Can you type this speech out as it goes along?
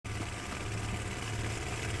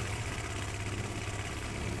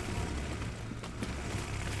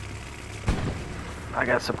I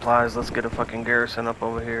got supplies. Let's get a fucking garrison up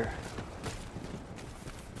over here.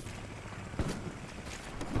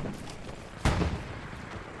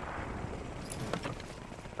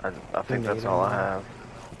 I think that's all I have.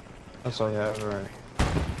 That's all you have, right?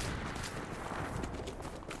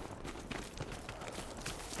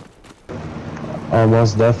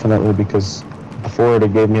 Most definitely, because before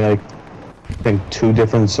it gave me like, I think 2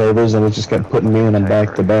 different servers, and it just kept putting me in them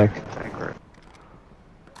back to back.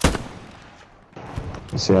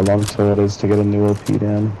 Let's see how long till it is to get a new OP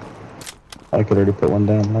down. I could already put one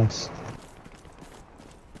down, nice.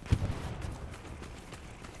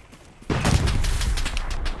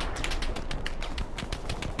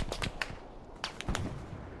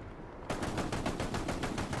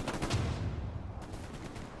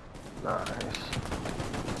 Nice.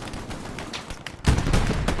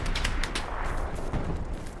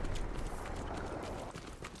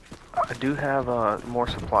 I do have more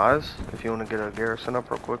supplies if you want to get a garrison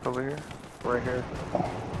up real quick over here. Right here.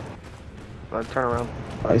 Turn around.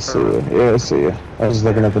 I see you. Yeah, I see you. I was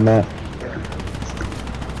looking at the map.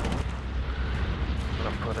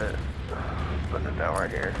 I'm putting it down right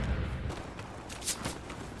here.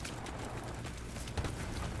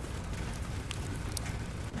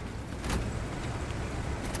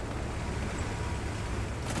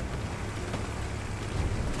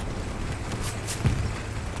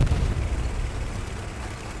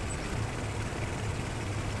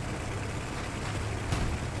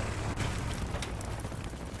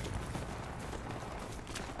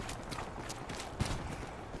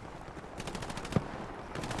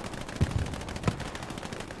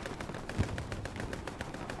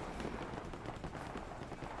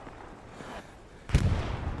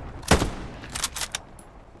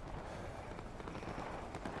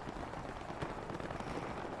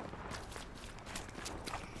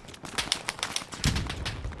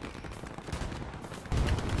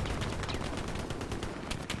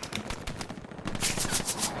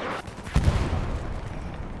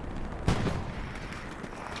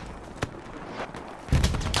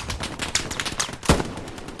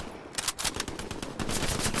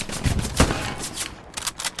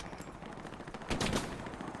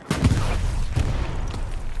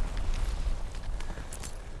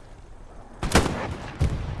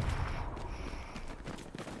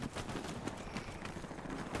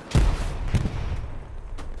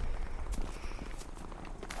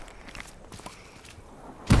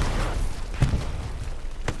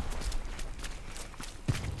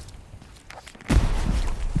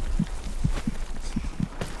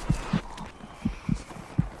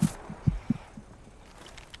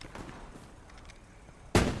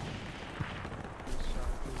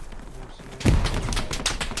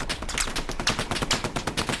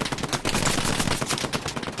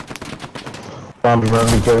 Bomb run,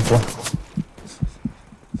 be careful.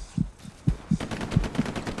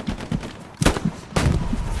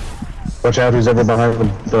 Watch out, who's ever behind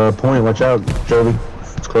the point. Watch out, Joby.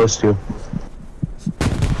 It's close to you.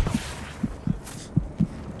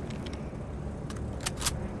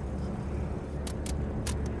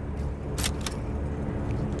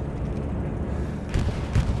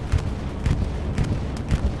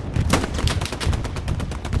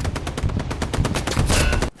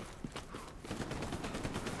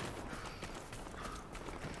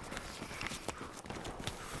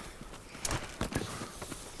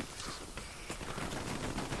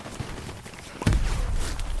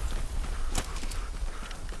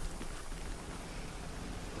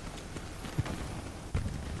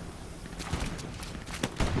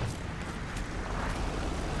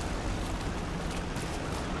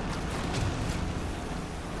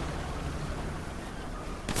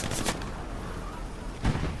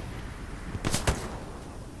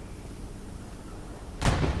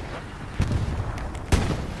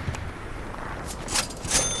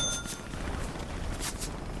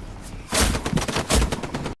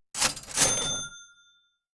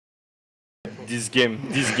 This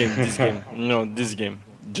game. No, this game.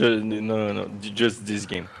 No, just this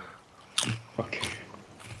game. Okay.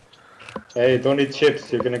 Hey, don't eat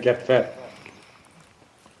chips, you're gonna get fat.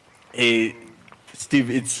 Hey,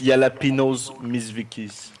 Steve, it's jalapenos Miss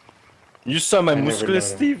Vicky's. You saw my muscles,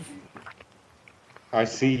 Steve? I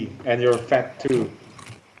see, and you're fat too.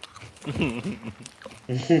 Do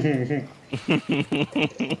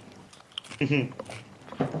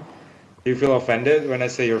you feel offended when I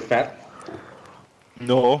say you're fat?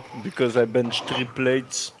 No, because I bench 3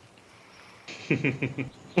 plates.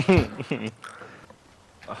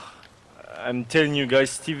 I'm telling you guys,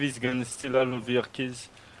 Steve is gonna steal all of your keys.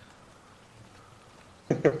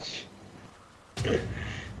 You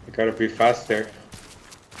gotta be faster.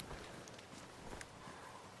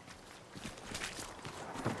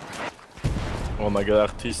 Oh my god,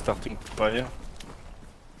 RT is starting to fire.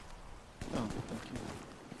 Oh, thank you.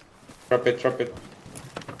 Drop it, drop it.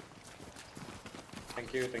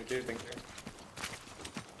 Thank you, thank you, thank you.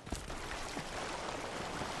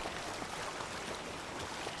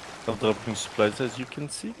 They're dropping supplies as you can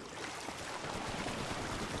see.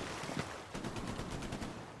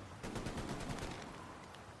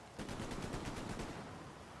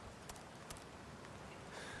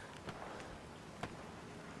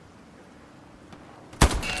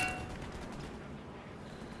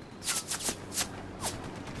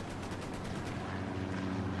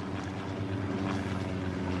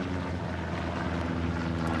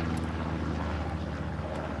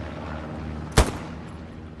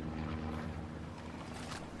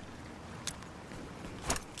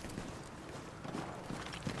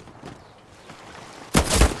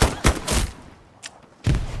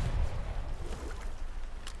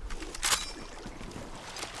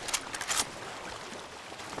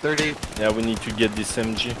 Yeah, we need to get this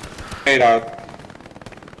MG. Grenade out.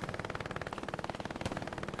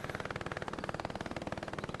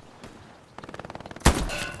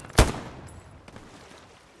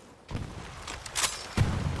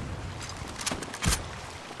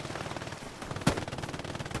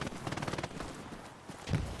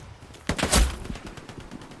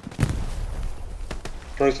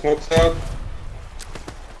 Throw smokes out.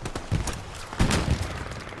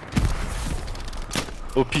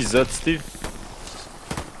 OP is that, Steve?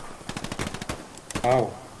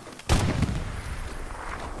 Ow.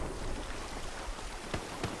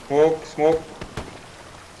 Smoke, smoke.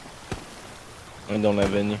 I don't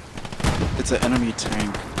have any. It's an enemy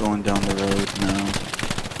tank going down the road now.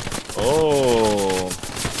 Oh!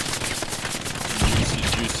 Juicy,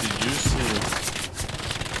 juicy, juicy.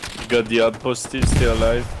 You got the outpost, Steve, stay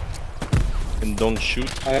alive. And don't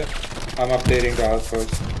shoot. I'm updating the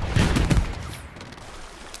outpost.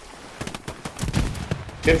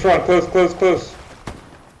 In front, close, close, close.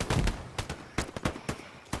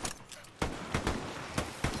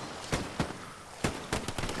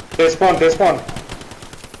 They spawn, they spawn.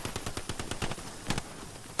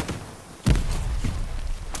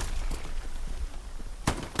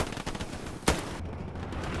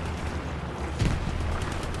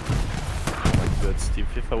 Oh my god, Steve,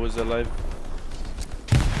 if I was alive.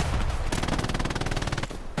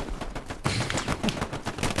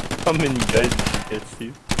 How many guys did you get,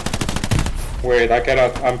 Steve? Wait, I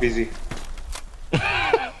cannot, I'm busy.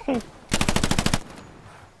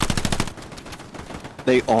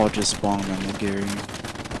 They all just spawned on the Gary.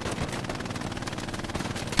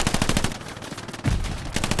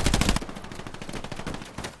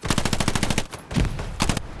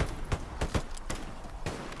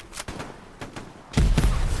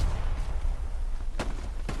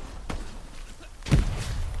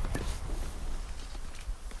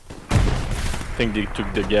 I think they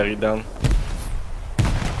took the Gary down.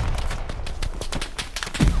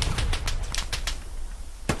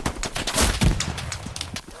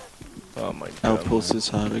 Oh my god. Outpost is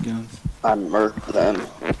hot again. I murked them.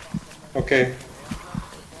 Okay.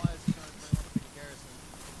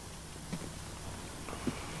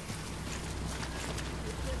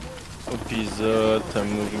 OP is up,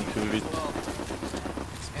 I'm moving to it.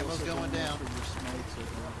 Ammo's going down.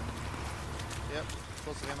 Yep,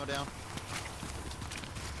 explosive ammo down.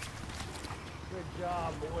 Good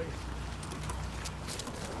job, boys.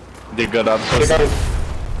 They got They outpost. got it.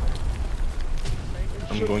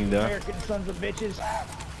 I'm going there. American sons of bitches.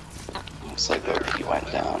 Looks like he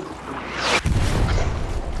went down.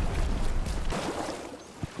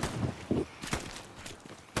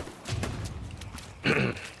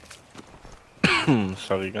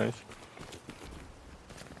 Sorry guys.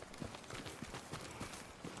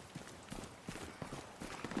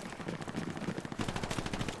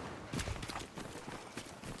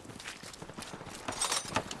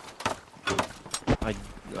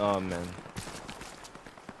 Oh man.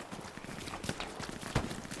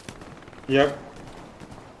 Yep.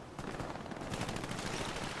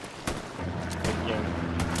 Again.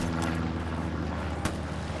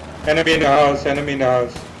 Enemy in the house, enemy in the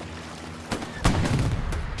house.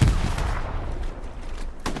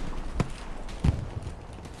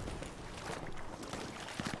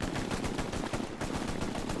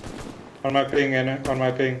 On my ping, on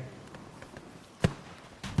my ping.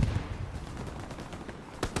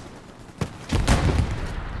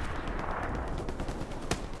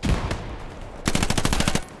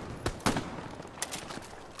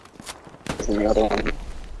 The other one.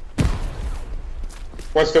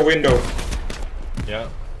 What's the window? Yeah.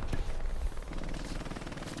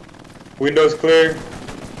 Window's clear.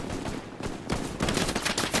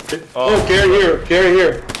 Oh, carry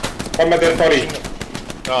here. On my dead body.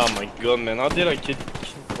 Oh my god, man, how did I get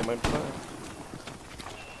killed from my plan?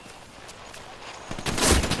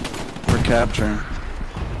 We're capturing.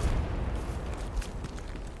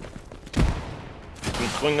 I'm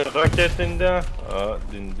throwing a rocket in there.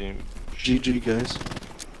 Didn't. GG, guys.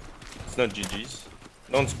 It's not GG's.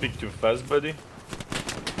 Don't speak too fast, buddy.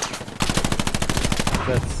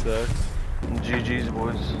 That sucks. GG's,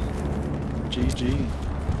 boys. GG.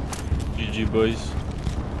 GG, boys.